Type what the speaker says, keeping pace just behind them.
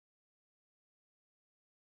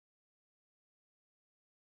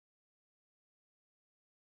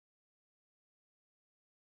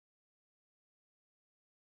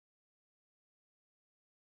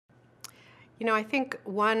I think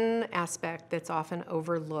one aspect that's often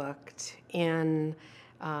overlooked in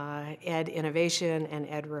ed innovation and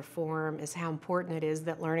ed reform is how important it is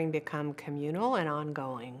that learning become communal and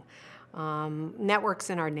ongoing. Network's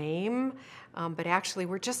in our name, but actually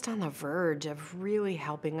we're just on the verge of really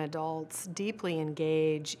helping adults deeply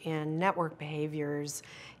engage in network behaviors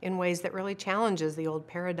in ways that really challenges the old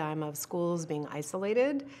paradigm of schools being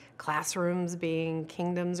isolated, classrooms being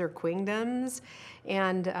kingdoms or queendom.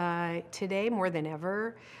 And today, more than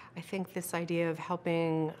ever, I think this idea of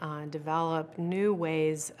helping develop new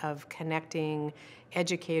ways of connecting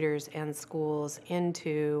educators and schools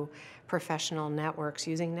into professional networks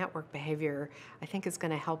using network behavior, I think is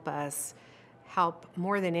going to help us help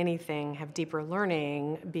more than anything have deeper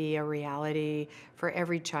learning be a reality for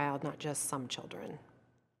every child, not just some children.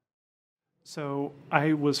 So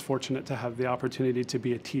I was fortunate to have the opportunity to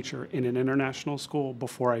be a teacher in an international school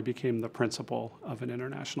before I became the principal of an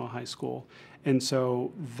international high school. And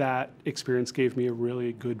so that experience gave me a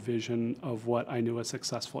really good vision of what I knew a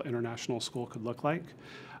successful international school could look like.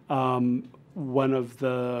 One of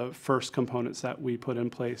the first components that we put in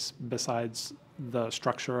place, besides the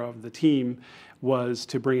structure of the team, was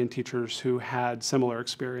to bring in teachers who had similar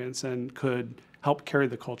experience and could help carry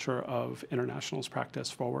the culture of internationals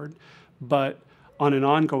practice forward. But on an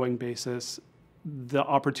ongoing basis, the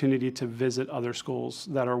opportunity to visit other schools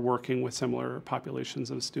that are working with similar populations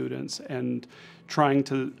of students and trying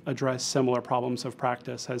to address similar problems of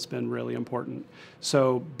practice has been really important.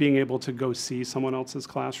 So being able to go see someone else's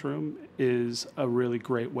classroom is a really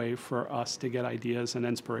great way for us to get ideas and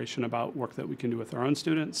inspiration about work that we can do with our own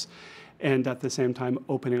students. And at the same time,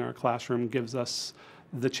 opening our classroom gives us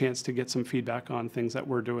the chance to get some feedback on things that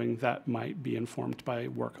we're doing that might be informed by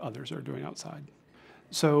work others are doing outside.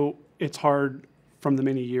 So it's hard from the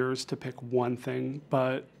many years to pick one thing,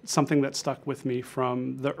 but something that stuck with me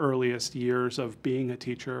from the earliest years of being a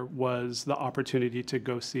teacher was the opportunity to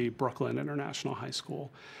go see Brooklyn International High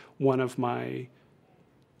School. One of my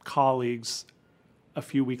colleagues, a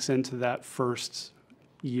few weeks into that first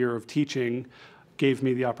year of teaching, gave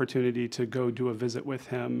me the opportunity to go do a visit with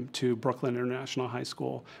him to Brooklyn International High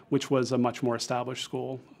School, which was a much more established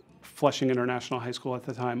school. Flushing International High School at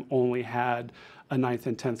the time only had a 9th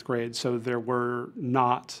and 10th grade, so there were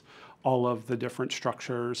not all of the different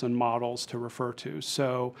structures and models to refer to.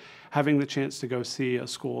 So having the chance to go see a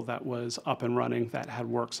school that was up and running, that had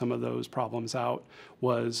worked some of those problems out,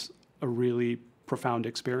 was a really profound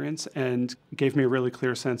experience and gave me a really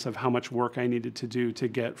clear sense of how much work I needed to do to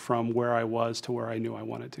get from where I was to where I knew I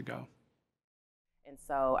wanted to go. And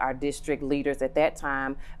so our district leaders at that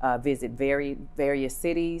time visit various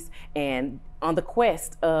cities and on the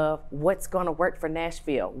quest of what's going to work for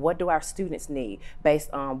Nashville. What do our students need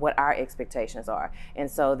based on what our expectations are?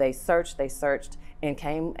 And so they searched and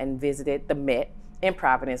came and visited the Met in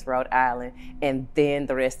Providence, Rhode Island, and then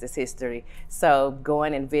the rest is history. So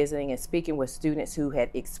going and visiting and speaking with students who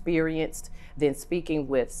had experienced, then speaking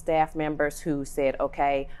with staff members who said,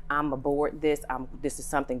 okay, I'm aboard this, this is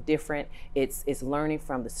something different. It's learning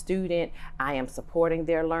from the student. I am supporting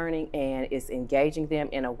their learning and it's engaging them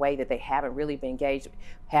in a way that they haven't really been engaged,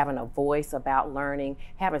 having a voice about learning,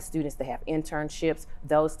 having students that have internships,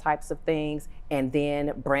 those types of things, and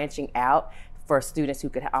then branching out for students who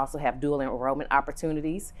could also have dual enrollment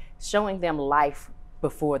opportunities, showing them life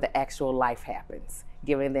before the actual life happens,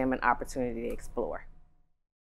 giving them an opportunity to explore.